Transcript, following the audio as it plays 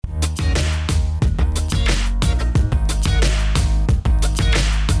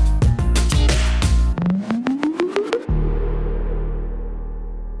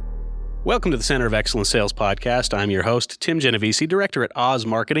Welcome to the Center of Excellence Sales Podcast. I'm your host, Tim Genovese, Director at Oz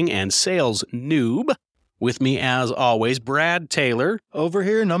Marketing and Sales Noob. With me, as always, Brad Taylor. Over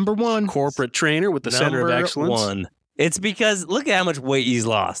here, number one. Corporate trainer with the Center of Excellence. Number one. It's because look at how much weight he's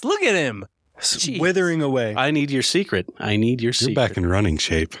lost. Look at him. Jeez. Withering away. I need your secret. You're back in running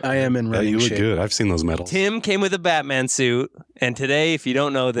shape. I am in running shape. You look good. I've seen those medals. Tim came with a Batman suit, and today, if you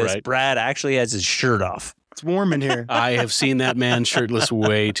don't know this, Right. Brad actually has his shirt off. It's warm in here. I have seen that man shirtless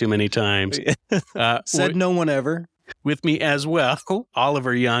way too many times. Said no one ever. With me as well,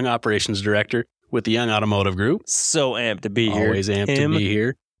 Oliver Young, Operations Director with the Young Automotive Group. So amped to be here. Always amped to be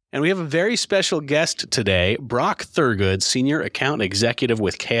here. And we have a very special guest today, Brock Thurgood, Senior Account Executive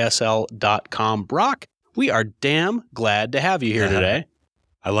with KSL.com. Brock, we are damn glad to have you here today.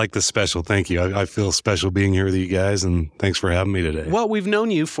 I like the special. Thank you. I feel special being here with you guys, and thanks for having me today. Well, we've known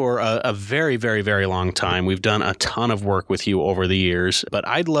you for a very, very, very long time. We've done a ton of work with you over the years, but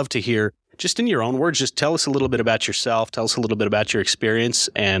I'd love to hear, just in your own words, just tell us a little bit about yourself, tell us a little bit about your experience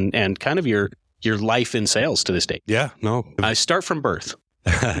and kind of your life in sales to this date. Yeah, no. I start from birth.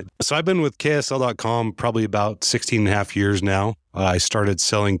 So I've been with KSL.com probably about 16 and a half years now. I started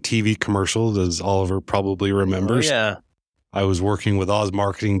selling TV commercials, as Oliver probably remembers. Oh, yeah. I was working with Oz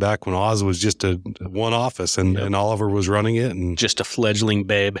Marketing back when Oz was just a one office and Oliver was running it. And just a fledgling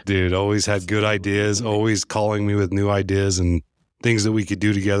babe. Dude, always had good ideas, always calling me with new ideas and things that we could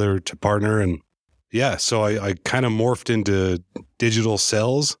do together to partner. And yeah, so I kind of morphed into digital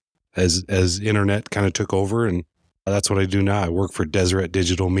sales as internet kind of took over. And that's what I do now. I work for Deseret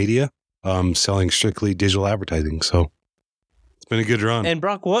Digital Media, selling strictly digital advertising. So it's been a good run. And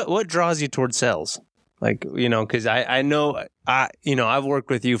Brock, what draws you towards sales? Like, because I know, I've worked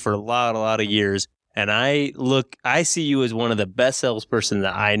with you for a lot of years, and I see you as one of the best salesperson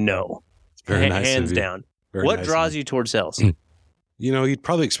that I know. It's very nice hands of you. down. Very What nice draws you towards sales? You'd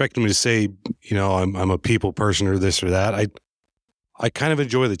probably expect me to say, I'm a people person or this or that. I kind of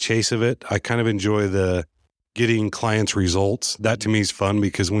enjoy the chase of it. I kind of enjoy the getting clients results. That to me is fun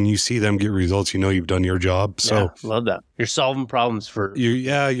because when you see them get results, you've done your job. So yeah, love that. You're solving problems for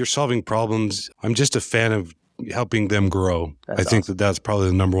you're solving problems. I'm just a fan of helping them grow. That's I think awesome. that's probably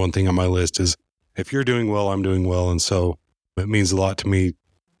the number one thing on my list is if you're doing well, I'm doing well. And so it means a lot to me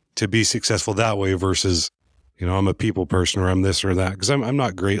to be successful that way versus, I'm a people person or I'm this or that because I'm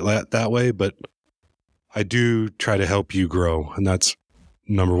not great at that way, but I do try to help you grow. And that's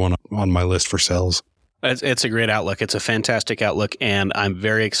number one on my list for sales. It's a great outlook. It's a fantastic outlook, and I'm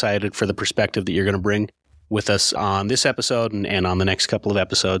very excited for the perspective that you're going to bring with us on this episode and on the next couple of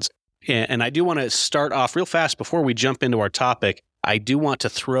episodes. And I do want to start off real fast before we jump into our topic. I do want to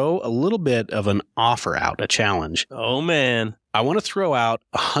throw a little bit of an offer out, a challenge. Oh, man. I want to throw out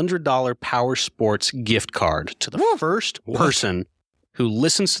a $100 Power Sports gift card to the first person who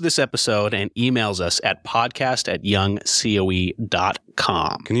listens to this episode and emails us at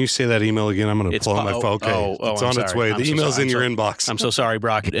podcast@youngcoe.com. Can you say that email again? I'm going to pull out my phone. Okay. It's on its way. The email's in your inbox. I'm so sorry,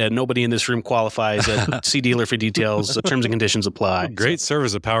 Brock. Nobody in this room qualifies. See dealer for details. Terms and conditions apply. Great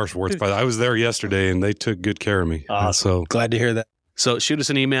service at Power Sports. By the way. I was there yesterday, and they took good care of me. Awesome. So Glad to hear that. So shoot us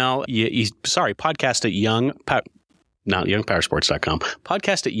an email. Not youngpowersports.com.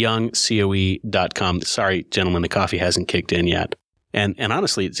 Podcast@youngcoe.com. Sorry, gentlemen, the coffee hasn't kicked in yet. And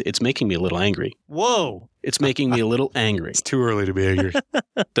honestly, it's making me a little angry. Whoa. It's making me a little angry it's too early to be angry.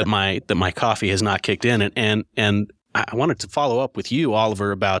 that my coffee has not kicked in. And I wanted to follow up with you,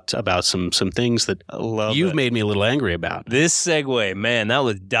 Oliver, about some things that you've made me a little angry about. This segue, man, that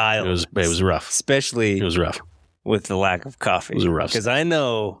was dialed. It was rough. Especially It was rough. with the lack of coffee. It was rough. Because I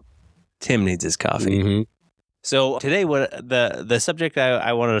know Tim needs his coffee. Mm-hmm. So today, what the subject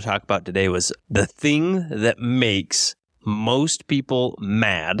I wanted to talk about today was the thing that makes most people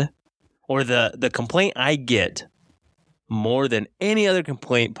mad, or the complaint I get more than any other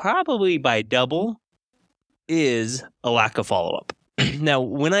complaint, probably by double, is a lack of follow-up. Now,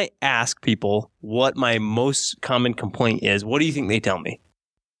 when I ask people what my most common complaint is, what do you think they tell me?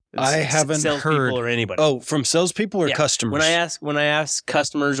 I haven't heard. Or anybody. Oh, from salespeople or customers? When I ask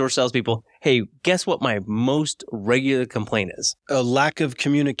customers or salespeople, hey, guess what my most regular complaint is? A lack of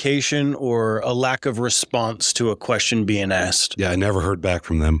communication or a lack of response to a question being asked. Yeah, I never heard back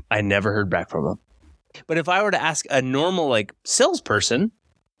from them. I never heard back from them. But if I were to ask a normal salesperson,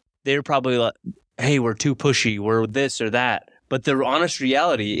 they're probably like, hey, we're too pushy, we're this or that. But the honest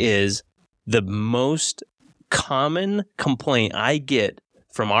reality is the most common complaint I get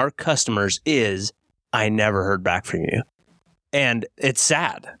from our customers is, I never heard back from you. And it's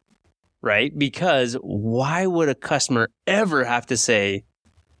sad, right? Because why would a customer ever have to say,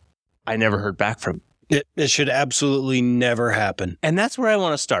 I never heard back from you? It should absolutely never happen. And that's where I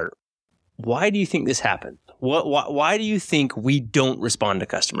want to start. Why do you think this happened? Why do you think we don't respond to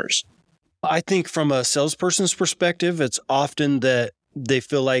customers? I think from a salesperson's perspective, it's often that they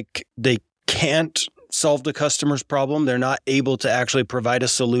feel like they can't solve the customer's problem. They're not able to actually provide a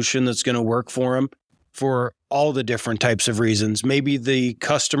solution that's going to work for them for all the different types of reasons. Maybe the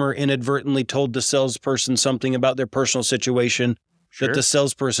customer inadvertently told the salesperson something about their personal situation that the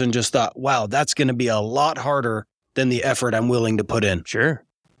salesperson just thought, wow, that's going to be a lot harder than the effort I'm willing to put in. Sure.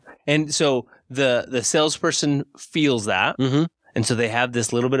 And so the salesperson feels that. Mm-hmm. And so they have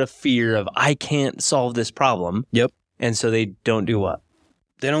this little bit of fear of, I can't solve this problem. Yep. And so they don't do what?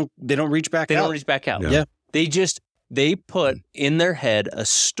 They don't reach back out. They don't reach back out. Yeah. They put in their head a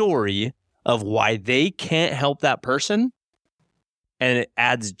story of why they can't help that person. And it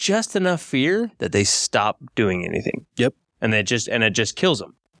adds just enough fear that they stop doing anything. Yep. And it just kills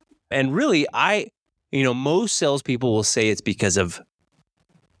them. And really, most salespeople will say it's because of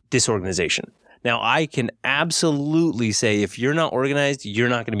disorganization. Now, I can absolutely say if you're not organized, you're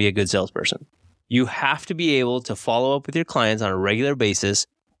not going to be a good salesperson. You have to be able to follow up with your clients on a regular basis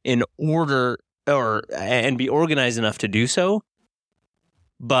in order and be organized enough to do so.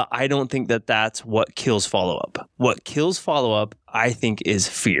 But I don't think that that's what kills follow-up. What kills follow-up, I think, is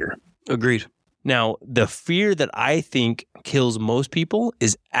fear. Agreed. Now, the fear that I think kills most people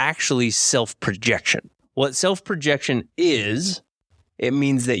is actually self-projection. What self-projection is, it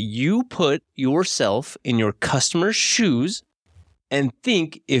means that you put yourself in your customer's shoes and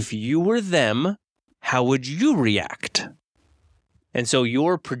think if you were them, how would you react? And so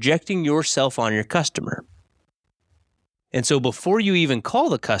you're projecting yourself on your customer. And so before you even call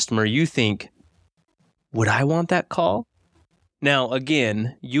the customer, you think, would I want that call? Now,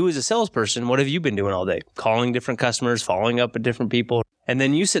 again, you as a salesperson, what have you been doing all day? Calling different customers, following up with different people. And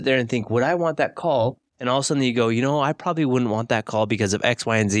then you sit there and think, would I want that call? And all of a sudden you go, I probably wouldn't want that call because of X,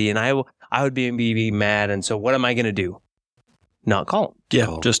 Y, and Z. And I would be mad. And so what am I going to do? Not call them.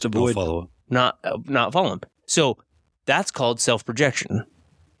 Yeah, just avoid. Follow up. Not follow them. So that's called self-projection.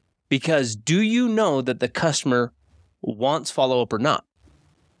 Because do you know that the customer wants follow-up or not?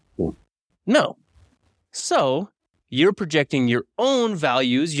 No. So you're projecting your own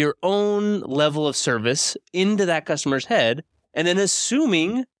values, your own level of service into that customer's head, and then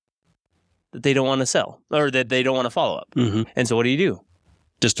assuming that they don't want to sell or that they don't want to follow up. Mm-hmm. And so what do?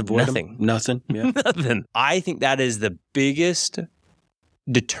 Just avoid Nothing. them? Nothing. Yeah. Nothing. I think that is the biggest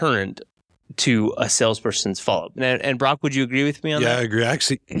deterrent to a salesperson's follow-up. And Brock, would you agree with me on that? Yeah, I agree.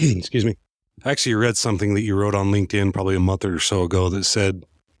 Actually, excuse me. I actually read something that you wrote on LinkedIn probably a month or so ago that said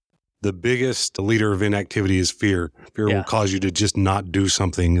the biggest leader of inactivity is fear. Fear will cause you to just not do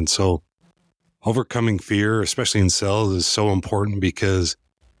something. And so overcoming fear, especially in sales, is so important because,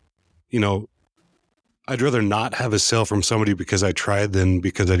 I'd rather not have a sale from somebody because I tried than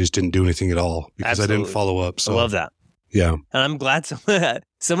because I just didn't do anything at all because I didn't follow up. So I love that. Yeah. And I'm glad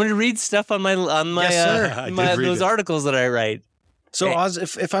somebody reads stuff on my those articles that I write. So Oz,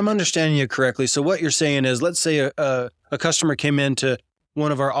 if I'm understanding you correctly, so what you're saying is, let's say a customer came into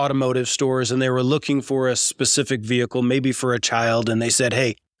one of our automotive stores and they were looking for a specific vehicle, maybe for a child, and they said,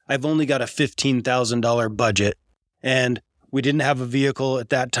 hey, I've only got a $15,000 budget, and we didn't have a vehicle at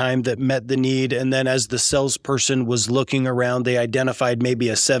that time that met the need. And then as the salesperson was looking around, they identified maybe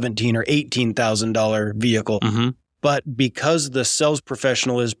a $17,000 or $18,000 vehicle. Mm-hmm. But because the sales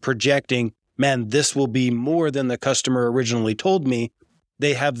professional is projecting, man, this will be more than the customer originally told me,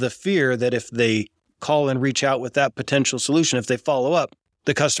 they have the fear that if they call and reach out with that potential solution, if they follow up,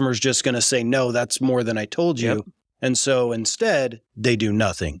 the customer's just going to say, no, that's more than I told you. Yep. And so instead, they do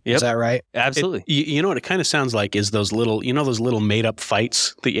nothing. Yep. Is that right? Absolutely. You know what it kind of sounds like is those little made up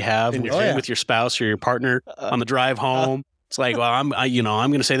fights that you have with your spouse or your partner on the drive home. It's like, well, I'm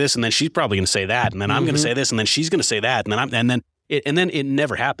going to say this, and then she's probably going to say that, and then I'm going to say this, and then she's going to say that, and then it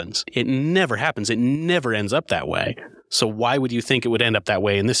never happens. It never happens. It never ends up that way. So why would you think it would end up that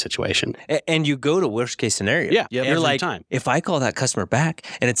way in this situation? And you go to worst case scenario. Yeah, you're every like, time. If I call that customer back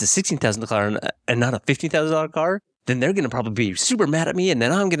and it's a $16,000 car and not a $15,000 car, then they're going to probably be super mad at me, and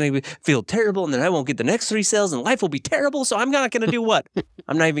then I'm going to feel terrible, and then I won't get the next 3 sales, and life will be terrible. So I'm not going to do what?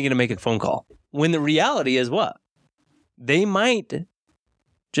 I'm not even going to make a phone call. When the reality is what? They might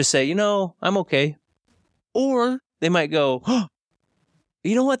just say, I'm okay. Or they might go, oh,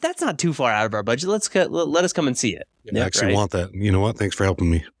 you know what? That's not too far out of our budget. Let us come and see it. I actually want that. You know what? Thanks for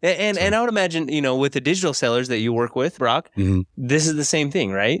helping me. And I would imagine, with the digital sellers that you work with, Brock, This is the same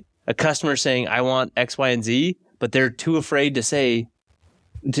thing, right? A customer saying, I want X, Y, and Z, but they're too afraid to say,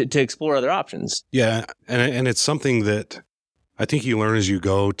 to explore other options. Yeah. And it's something that I think you learn as you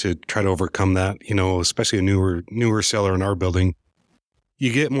go to try to overcome that, especially a newer seller in our building.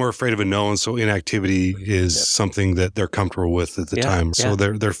 you get more afraid of a no, and so inactivity is something that they're comfortable with at the time. So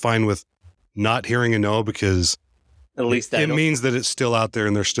they're fine with not hearing a no because at least it means that it's still out there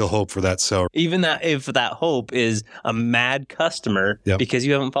and there's still hope for that seller. Even that if that hope is a mad customer because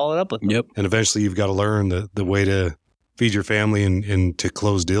you haven't followed up with them. And eventually you've got to learn that the way to feed your family and to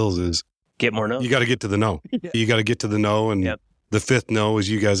close deals is get more no. You got to get to the no. You got to get to the no, and the fifth no,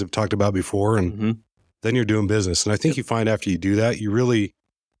 as you guys have talked about before, and then you're doing business. And I think you find after you do that,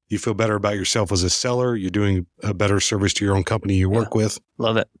 you feel better about yourself as a seller. You're doing a better service to your own company you work with.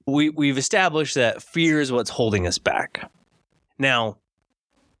 Love it. We've established that fear is what's holding us back. Now,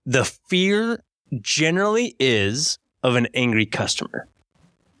 the fear generally is of an angry customer,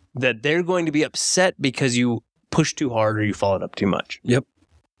 that they're going to be upset because you push too hard or you followed up too much. Yep.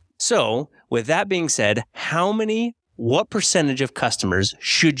 So with that being said, what percentage of customers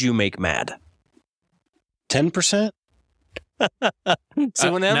should you make mad? 10%?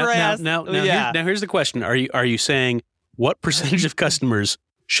 So whenever I ask... Now here's the question. Are you saying what percentage of customers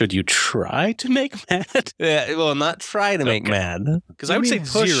should you try to make mad? Well, not try to make mad. Because I would say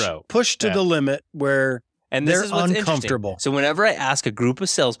zero. Push to the limit where they're uncomfortable. So whenever I ask a group of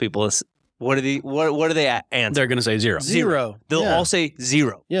salespeople, what do they answer? They're going to say zero. Zero. They'll all say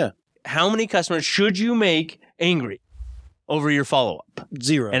zero. Yeah. How many customers should you make angry over your follow-up?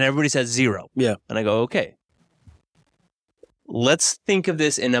 Zero. And everybody says zero. Yeah. And I go, okay. Let's think of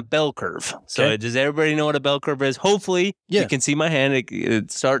this in a bell curve. So does everybody know what a bell curve is? Hopefully, you can see my hand.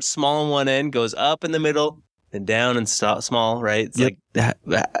 It starts small on one end, goes up in the middle, then down and small, right? It's like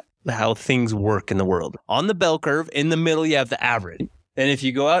how things work in the world. On the bell curve, in the middle, you have the average. And if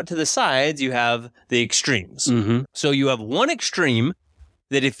you go out to the sides, you have the extremes. Mm-hmm. So you have one extreme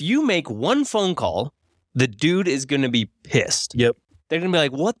that if you make one phone call, the dude is going to be pissed. Yep. They're going to be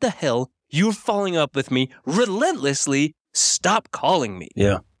like, what the hell? You're following up with me relentlessly. Stop calling me.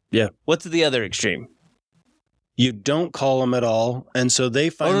 Yeah. Yeah. What's the other extreme? You don't call them at all. And so they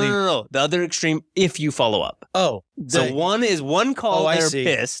finally... No. The other extreme, if you follow up. Oh. So one is one call, they're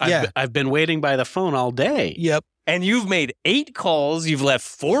pissed. I've been waiting by the phone all day. Yep. And you've made 8 calls. You've left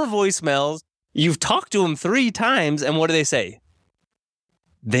 4 voicemails. You've talked to them 3 times. And what do they say?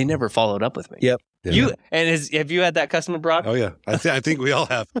 They never followed up with me. Yep. Yeah. Have you had that customer, Brock? Oh, yeah. I think we all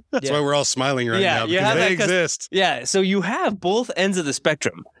have. That's why we're all smiling right now, because they exist. Yeah. So you have both ends of the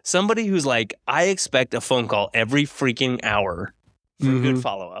spectrum. Somebody who's like, I expect a phone call every freaking hour for a good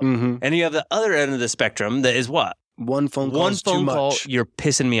follow-up. Mm-hmm. And you have the other end of the spectrum that is what? One phone call One is phone too call, much. you're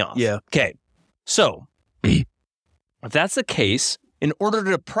pissing me off. Yeah. Okay. So if that's the case, in order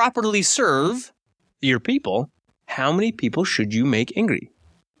to properly serve your people, how many people should you make angry?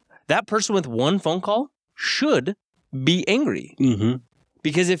 That person with one phone call should be angry. Mm-hmm.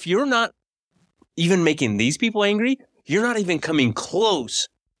 Because if you're not even making these people angry, you're not even coming close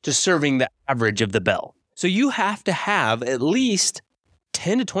to serving the average of the bell. So you have to have at least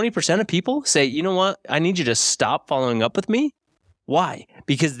 10 to 20% of people say, you know what? I need you to stop following up with me. Why?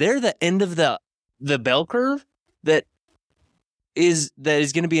 Because they're the end of the bell curve that is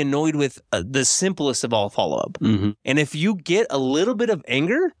going to be annoyed with the simplest of all follow-up. Mm-hmm. And if you get a little bit of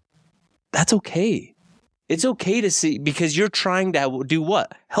anger, that's okay. It's okay to see, because you're trying to do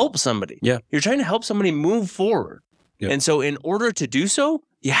what? Help somebody. Yeah. You're trying to help somebody move forward. Yep. And so in order to do so,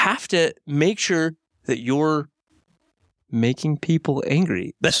 you have to make sure that you're making people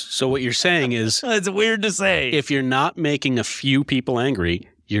angry. So what you're saying is, It's weird to say. if you're not making a few people angry,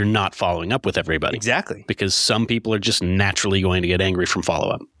 you're not following up with everybody. Exactly. Because some people are just naturally going to get angry from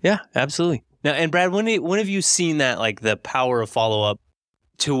follow-up. Yeah, absolutely. Now, and Brad, when have you seen that, like the power of follow-up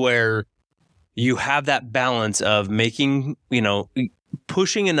to where you have that balance of making,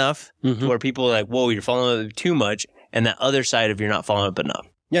 pushing enough to where people are like, whoa, you're following up too much, and that other side of you're not following up enough?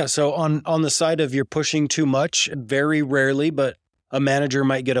 Yeah. So on the side of you're pushing too much, very rarely, but a manager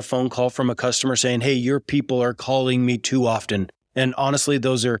might get a phone call from a customer saying, hey, your people are calling me too often. And honestly,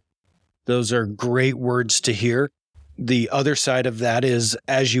 those are great words to hear. The other side of that is,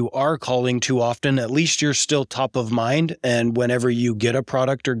 as you are calling too often, at least you're still top of mind. And whenever you get a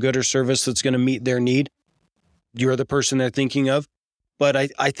product or good or service that's going to meet their need, you're the person they're thinking of. But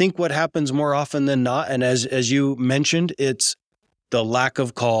I think what happens more often than not, and as you mentioned, it's the lack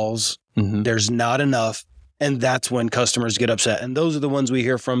of calls. Mm-hmm. There's not enough. And that's when customers get upset. And those are the ones we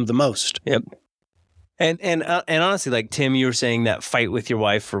hear from the most. Yep. And honestly, like Tim, you were saying that fight with your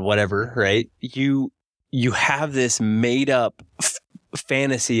wife or whatever, right? You have this made up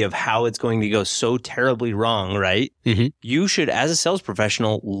fantasy of how it's going to go so terribly wrong, right? Mm-hmm. You should, as a sales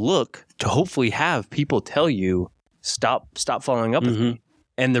professional, look to hopefully have people tell you, stop following up with me.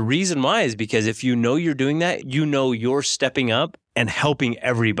 And the reason why is because if you know you're doing that, you know you're stepping up and helping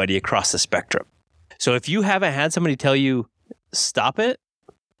everybody across the spectrum. So if you haven't had somebody tell you, stop it,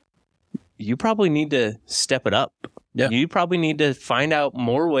 you probably need to step it up. Yeah. You probably need to find out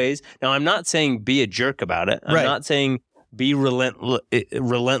more ways. Now, I'm not saying be a jerk about it. I'm not saying be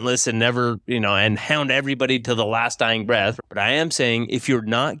relentless and never, and hound everybody to the last dying breath. But I am saying if you're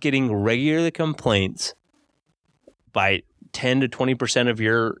not getting regular complaints by 10 to 20% of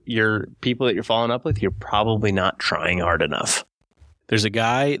your people that you're following up with, you're probably not trying hard enough. There's a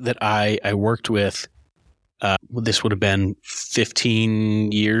guy that I worked with. This would have been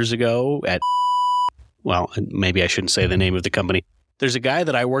 15 years ago at, well, maybe I shouldn't say the name of the company. There's a guy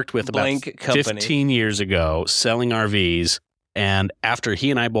that I worked with about 15 years ago selling RVs. And after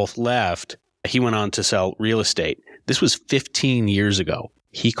he and I both left, he went on to sell real estate. This was 15 years ago.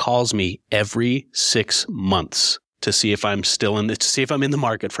 He calls me every 6 months to see if I'm to see if I'm in the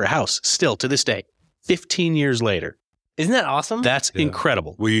market for a house. Still to this day, 15 years later. Isn't that awesome? That's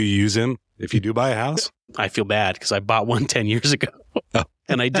incredible. Will you use him if you do buy a house? I feel bad because I bought one 10 years ago.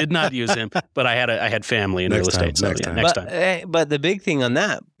 And I did not use him, but I had family in real estate. So next time. But the big thing on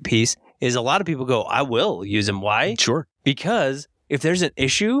that piece is a lot of people go, I will use him. Why? Sure. Because if there's an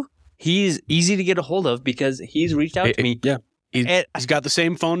issue, he's easy to get a hold of because he's reached out to me. Yeah. He's got the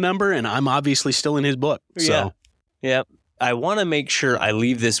same phone number and I'm obviously still in his book. So. Yeah. I want to make sure I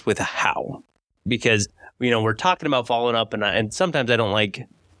leave this with a how because, we're talking about following up and sometimes I don't like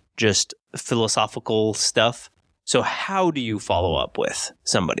just philosophical stuff. So how do you follow up with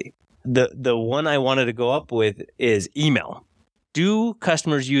somebody? The one I wanted to go up with is email. Do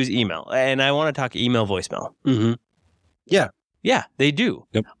customers use email? And I want to talk email voicemail. Mm-hmm. Yeah. Yeah, they do.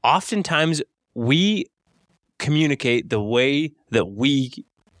 Yep. Oftentimes we communicate the way that we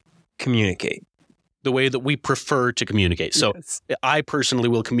communicate. The way that we prefer to communicate. So I personally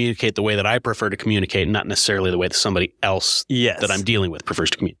will communicate the way that I prefer to communicate, not necessarily the way that somebody else that I'm dealing with prefers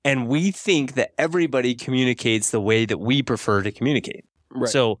to communicate. And we think that everybody communicates the way that we prefer to communicate.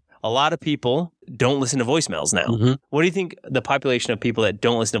 Right. So a lot of people don't listen to voicemails now. Mm-hmm. What do you think the population of people that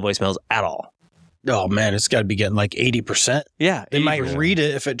don't listen to voicemails at all? Oh man, it's got to be getting like 80%. Yeah. They might read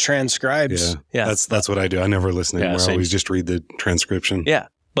it if it transcribes. Yeah. That's what I do. I never listen anymore. I always just read the transcription. Yeah.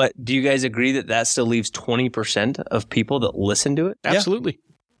 But do you guys agree that still leaves 20% of people that listen to it? Absolutely.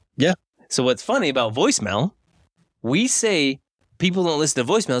 Yeah. So what's funny about voicemail, we say people don't listen to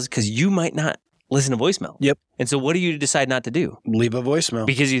voicemails because you might not listen to voicemail. Yep. And so what do you decide not to do? Leave a voicemail.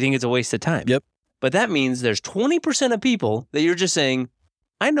 Because you think it's a waste of time. Yep. But that means there's 20% of people that you're just saying,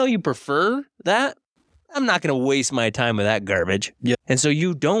 I know you prefer that. I'm not going to waste my time with that garbage. Yep. And so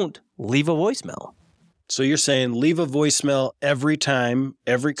you don't leave a voicemail. So you're saying leave a voicemail every time,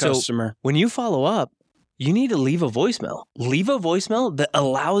 every customer. So when you follow up, you need to leave a voicemail. Leave a voicemail that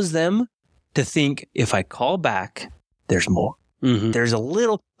allows them to think, if I call back, there's more. Mm-hmm. There's a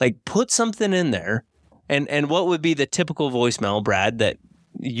little, put something in there. And what would be the typical voicemail, Brad, that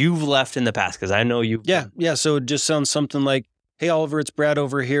you've left in the past? Because I know you've. Yeah. So it just sounds something like, hey, Oliver, it's Brad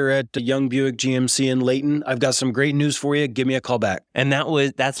over here at Young Buick GMC in Layton. I've got some great news for you. Give me a call back. And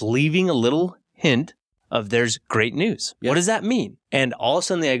that's leaving a little hint of there's great news. Yep. What does that mean? And all of a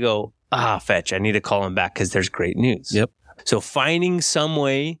sudden I go, fetch, I need to call him back because there's great news. Yep. So finding some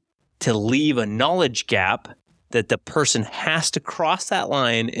way to leave a knowledge gap that the person has to cross that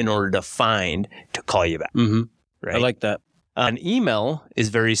line in order to call you back. Mm-hmm. Right? I like that. An email is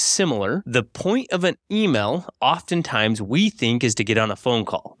very similar. The point of an email, oftentimes we think, is to get on a phone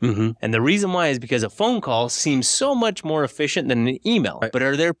call. Mm-hmm. And the reason why is because a phone call seems so much more efficient than an email. Right. But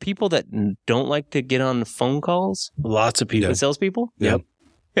are there people that don't like to get on phone calls? Lots of people. The salespeople? Yep.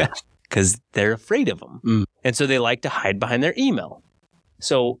 Yeah. Because they're afraid of them. Mm. And so they like to hide behind their email.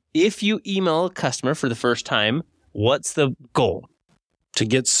 So if you email a customer for the first time, what's the goal? To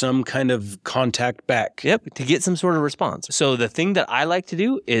get some kind of contact back. Yep, to get some sort of response. So the thing that I like to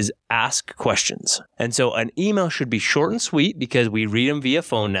do is ask questions. And so an email should be short and sweet because we read them via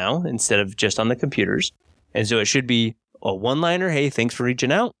phone now instead of just on the computers. And so it should be a one-liner, hey, thanks for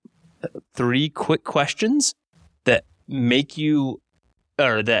reaching out. 3 quick questions that make you,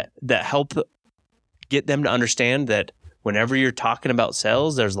 or that help get them to understand that whenever you're talking about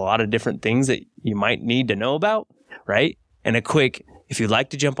sales, there's a lot of different things that you might need to know about, right? And if you'd like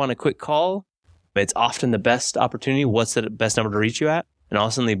to jump on a quick call, it's often the best opportunity. What's the best number to reach you at? And all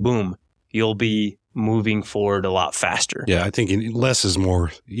of a sudden, boom, you'll be moving forward a lot faster. Yeah, I think less is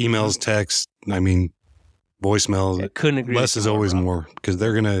more. Emails, text, voicemails. I couldn't agree. Less is always more because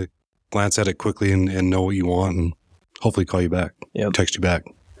they're going to glance at it quickly and know what you want and hopefully call you back, text you back.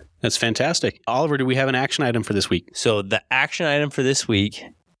 That's fantastic. Oliver, do we have an action item for this week? So the action item for this week,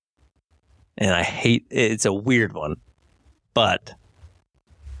 and it's a weird one, but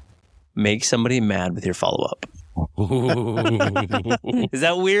make somebody mad with your follow-up. Is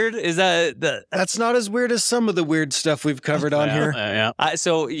that weird? Is that That's not as weird as some of the weird stuff we've covered on here. Yeah.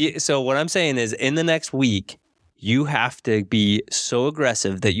 So what I'm saying is, in the next week, you have to be so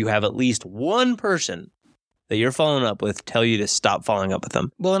aggressive that you have at least one person that you're following up with tell you to stop following up with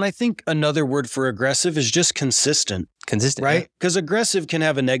them. Well, and I think another word for aggressive is just consistent. Consistent, right? Because aggressive can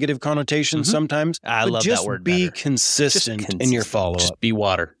have a negative connotation sometimes. I love just that word be better. consistent Just in your follow-up. Just be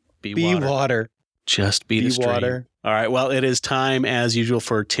water. Be water. Just be the stream. water. All right. Well, it is time, as usual,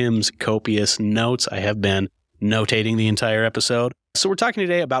 for Tim's copious notes. I have been notating the entire episode. So we're talking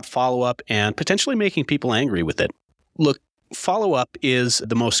today about follow-up and potentially making people angry with it. Look, follow-up is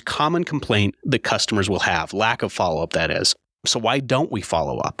the most common complaint that customers will have. Lack of follow-up, that is. So why don't we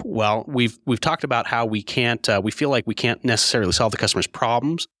follow up? Well, we've talked about how we can't. We feel like we can't necessarily solve the customer's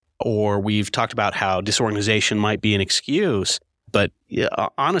problems, or we've talked about how disorganization might be an excuse. But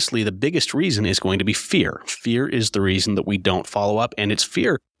honestly, the biggest reason is going to be fear. Fear is the reason that we don't follow up, and it's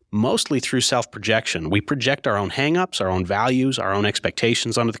fear mostly through self-projection. We project our own hangups, our own values, our own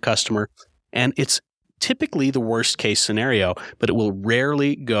expectations onto the customer, and it's typically the worst-case scenario, but it will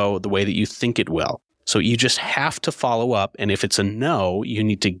rarely go the way that you think it will. So you just have to follow up, and if it's a no, you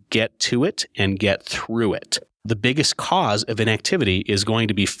need to get to it and get through it. The biggest cause of inactivity is going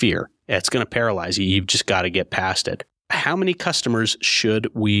to be fear. It's going to paralyze you. You've just got to get past it. How many customers should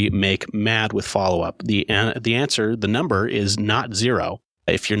we make mad with follow-up? The answer, the number is not 0.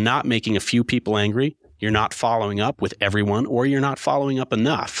 If you're not making a few people angry, you're not following up with everyone, or you're not following up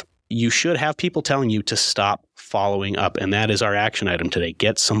enough. You should have people telling you to stop following up, and that is our action item today.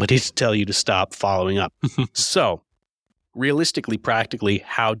 Get somebody to tell you to stop following up. So, realistically, practically,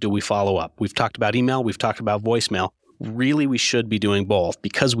 how do we follow up? We've talked about email. We've talked about voicemail. Really, we should be doing both,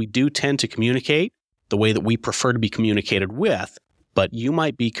 because we do tend to communicate the way that we prefer to be communicated with, but you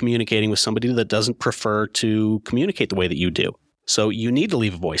might be communicating with somebody that doesn't prefer to communicate the way that you do. So you need to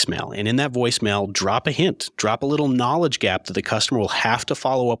leave a voicemail, and in that voicemail, drop a hint, drop a little knowledge gap that the customer will have to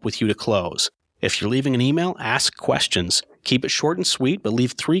follow up with you to close. If you're leaving an email, ask questions. Keep it short and sweet, but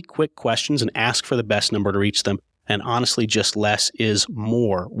leave 3 quick questions and ask for the best number to reach them. And honestly, just less is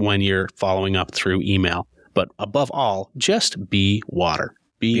more when you're following up through email. But above all, just be water.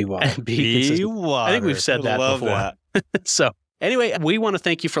 Be water. Be water. I think we've said that before. That. So anyway, we want to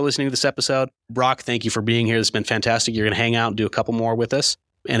thank you for listening to this episode. Brock, thank you for being here. It's been fantastic. You're going to hang out and do a couple more with us.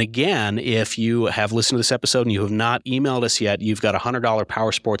 And again, if you have listened to this episode and you have not emailed us yet, you've got a $100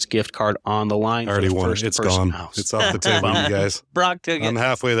 Power Sports gift card on the line. I already won it. It's gone. It's off the table, you guys. Brock took it. I'm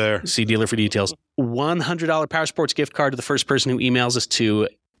halfway there. See dealer for details. $100 Power Sports gift card to the first person who emails us to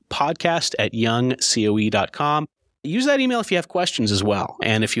podcast@youngcoe.com. Use that email if you have questions as well.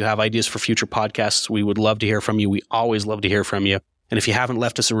 And if you have ideas for future podcasts, we would love to hear from you. We always love to hear from you. And if you haven't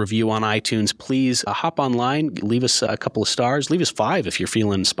left us a review on iTunes, please hop online, leave us a couple of stars, leave us 5 if you're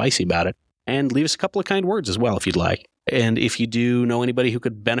feeling spicy about it, and leave us a couple of kind words as well if you'd like. And if you do know anybody who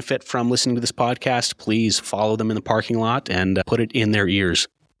could benefit from listening to this podcast, please follow them in the parking lot and put it in their ears,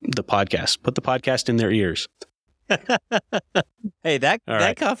 the podcast. Put the podcast in their ears. Hey, that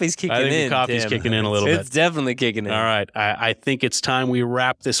coffee's kicking in. I think the coffee's kicking in a little bit. It's definitely kicking in. All right. I think it's time we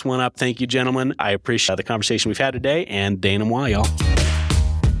wrap this one up. Thank you, gentlemen. I appreciate the conversation we've had today, and denouement, y'all.